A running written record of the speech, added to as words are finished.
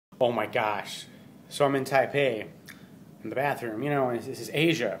Oh my gosh. So I'm in Taipei, in the bathroom. You know, this is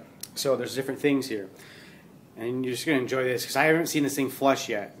Asia. So there's different things here. And you're just going to enjoy this because I haven't seen this thing flush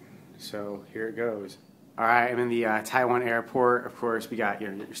yet. So here it goes. Alright, I'm in the Taiwan airport. Of course, we got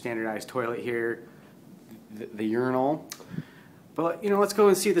your standardized toilet here, the urinal. But, you know, let's go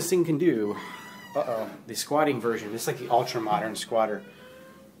and see what this thing can do. Uh-oh, the squatting version. This is like the ultra-modern squatter.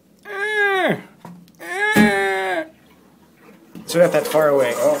 So not that far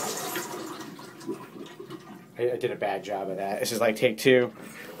away. Oh, I did a bad job of that. This is like take two.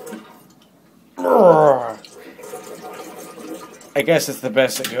 I guess it's the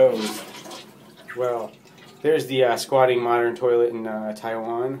best it goes. Well, there's the squatting modern toilet in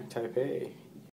Taiwan, Taipei.